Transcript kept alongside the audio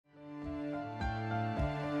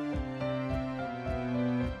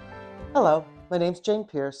Hello, my name's Jane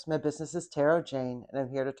Pierce. My business is Tarot Jane, and I'm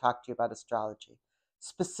here to talk to you about astrology,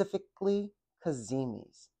 specifically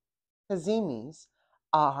Cazimis. Cazimis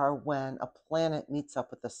are when a planet meets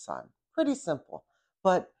up with the sun. Pretty simple.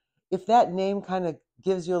 But if that name kind of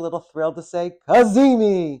gives you a little thrill to say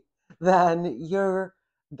Cazimi, then you're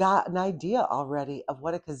got an idea already of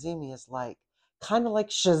what a Cazimi is like. Kind of like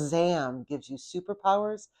Shazam gives you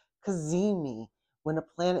superpowers, Cazimi, when a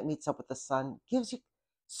planet meets up with the sun, gives you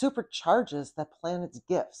supercharges that planet's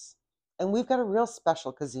gifts. And we've got a real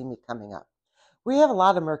special Cazimi coming up. We have a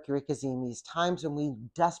lot of Mercury Cazimis, times when we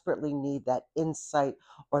desperately need that insight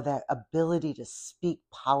or that ability to speak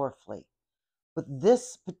powerfully. But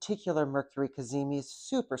this particular Mercury Cazimi is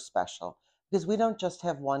super special because we don't just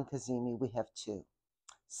have one Cazimi, we have two.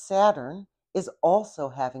 Saturn is also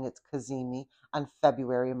having its Cazimi on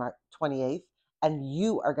February 28th, and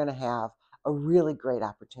you are going to have a really great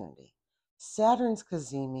opportunity. Saturn's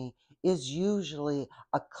Cazimi is usually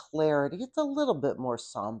a clarity. It's a little bit more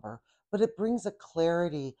somber, but it brings a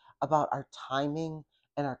clarity about our timing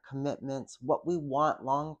and our commitments, what we want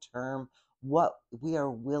long term, what we are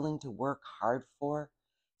willing to work hard for.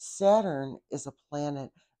 Saturn is a planet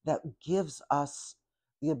that gives us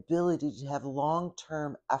the ability to have long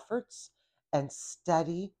term efforts and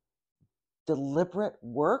steady, deliberate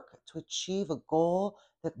work to achieve a goal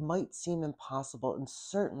that might seem impossible and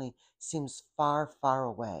certainly seems far, far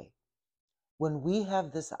away. When we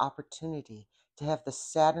have this opportunity to have the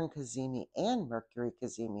Saturn Cazimi and Mercury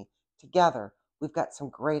Cazimi together, we've got some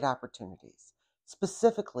great opportunities.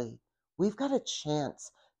 Specifically, we've got a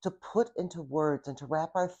chance to put into words and to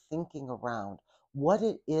wrap our thinking around what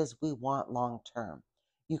it is we want long term.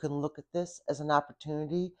 You can look at this as an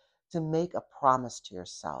opportunity to make a promise to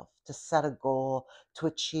yourself, to set a goal, to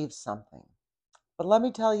achieve something. But let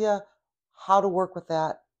me tell you how to work with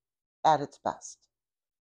that at its best.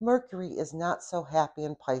 Mercury is not so happy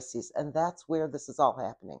in Pisces, and that's where this is all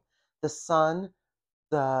happening. The Sun,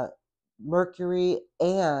 the Mercury,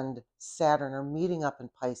 and Saturn are meeting up in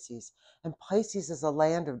Pisces, and Pisces is a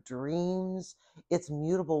land of dreams. It's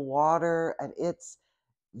mutable water, and it's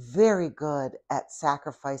very good at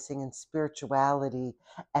sacrificing and spirituality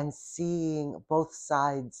and seeing both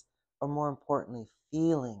sides, or more importantly,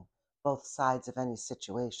 feeling both sides of any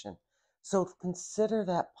situation. So consider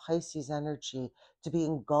that Pisces energy to be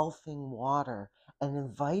engulfing water and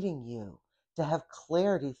inviting you to have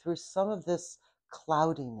clarity through some of this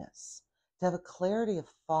cloudiness, to have a clarity of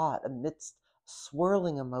thought amidst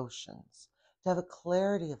swirling emotions, to have a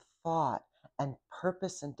clarity of thought and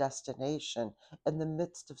purpose and destination in the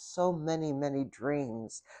midst of so many, many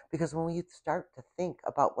dreams. Because when we start to think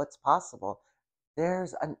about what's possible,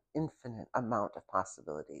 there's an infinite amount of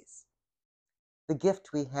possibilities. The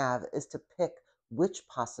gift we have is to pick which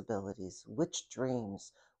possibilities, which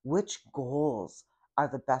dreams, which goals are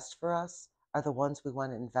the best for us, are the ones we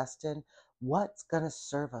want to invest in, what's going to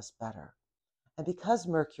serve us better. And because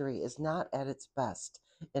Mercury is not at its best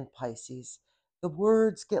in Pisces, the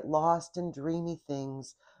words get lost in dreamy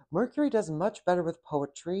things. Mercury does much better with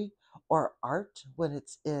poetry or art when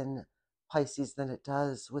it's in Pisces than it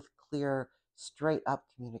does with clear, straight up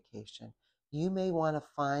communication. You may want to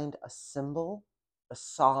find a symbol, a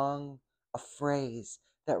song, a phrase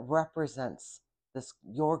that represents this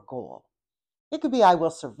your goal. It could be I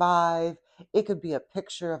will survive. It could be a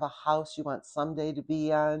picture of a house you want someday to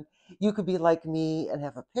be on. You could be like me and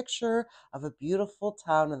have a picture of a beautiful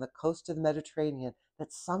town on the coast of the Mediterranean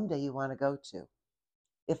that someday you want to go to.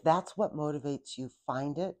 If that's what motivates you,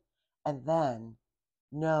 find it and then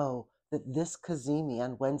know that this Kazemi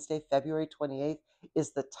on Wednesday, February 28th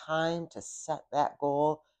is the time to set that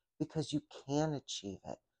goal because you can achieve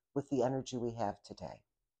it with the energy we have today.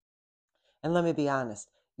 And let me be honest,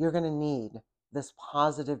 you're going to need this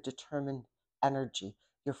positive, determined energy,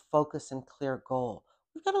 your focus and clear goal.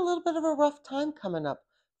 We've got a little bit of a rough time coming up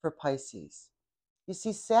for Pisces. You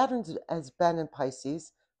see, Saturn has been in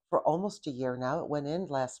Pisces for almost a year now. It went in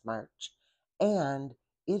last March, and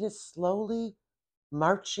it is slowly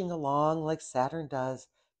marching along like Saturn does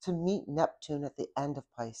to meet Neptune at the end of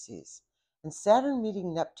Pisces. And Saturn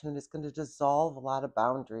meeting Neptune is going to dissolve a lot of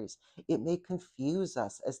boundaries. It may confuse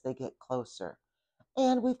us as they get closer.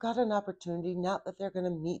 And we've got an opportunity, not that they're going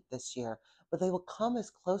to meet this year, but they will come as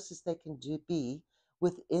close as they can be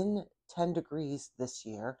within 10 degrees this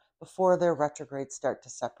year before their retrogrades start to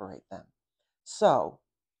separate them. So,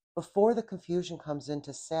 before the confusion comes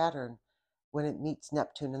into Saturn when it meets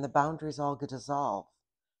Neptune and the boundaries all get dissolved,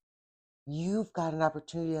 you've got an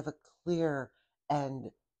opportunity to have a clear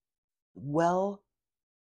and well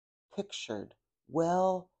pictured,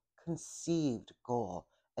 well conceived goal,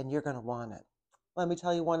 and you're going to want it. Let me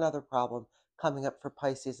tell you one other problem coming up for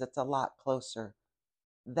Pisces that's a lot closer.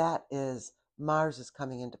 That is Mars is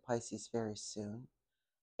coming into Pisces very soon.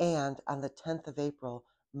 And on the 10th of April,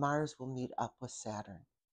 Mars will meet up with Saturn.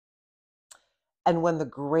 And when the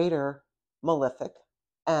greater malefic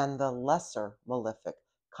and the lesser malefic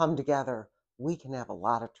come together, we can have a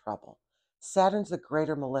lot of trouble. Saturn's the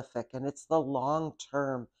greater malefic, and it's the long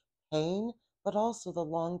term pain, but also the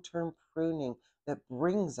long term pruning that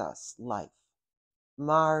brings us life.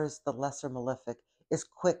 Mars, the lesser malefic, is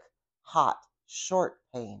quick, hot, short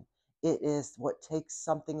pain. It is what takes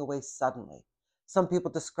something away suddenly. Some people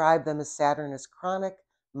describe them as Saturn as chronic,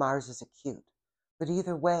 Mars as acute. But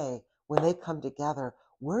either way, when they come together,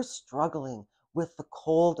 we're struggling with the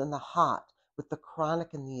cold and the hot, with the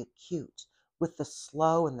chronic and the acute, with the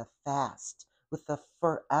slow and the fast, with the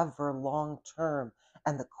forever long term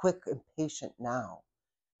and the quick impatient now.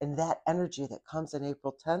 And that energy that comes on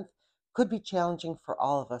April 10th could be challenging for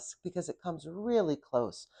all of us because it comes really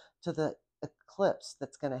close to the eclipse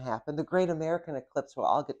that's going to happen. The great American eclipse we'll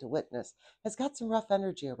all get to witness has got some rough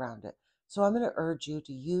energy around it. So I'm going to urge you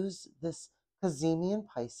to use this Cazimi in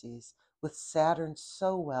Pisces with Saturn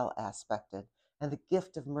so well aspected and the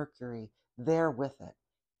gift of Mercury there with it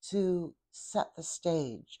to set the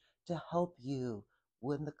stage to help you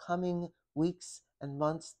when the coming weeks and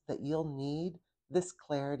months that you'll need this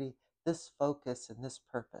clarity, this focus, and this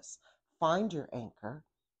purpose. Find your anchor.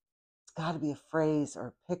 It's got to be a phrase or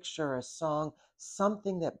a picture or a song,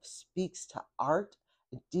 something that speaks to art,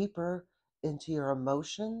 deeper into your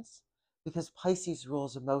emotions, because Pisces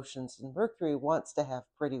rules emotions and Mercury wants to have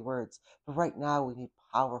pretty words. But right now we need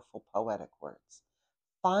powerful, poetic words.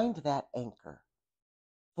 Find that anchor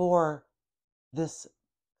for this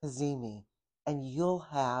Cazimi, and you'll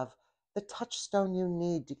have the touchstone you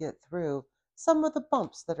need to get through some of the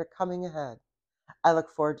bumps that are coming ahead. I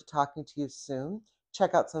look forward to talking to you soon.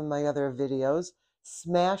 Check out some of my other videos.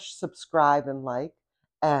 Smash subscribe and like,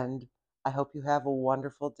 and I hope you have a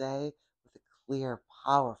wonderful day with a clear,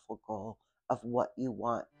 powerful goal of what you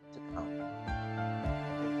want to come.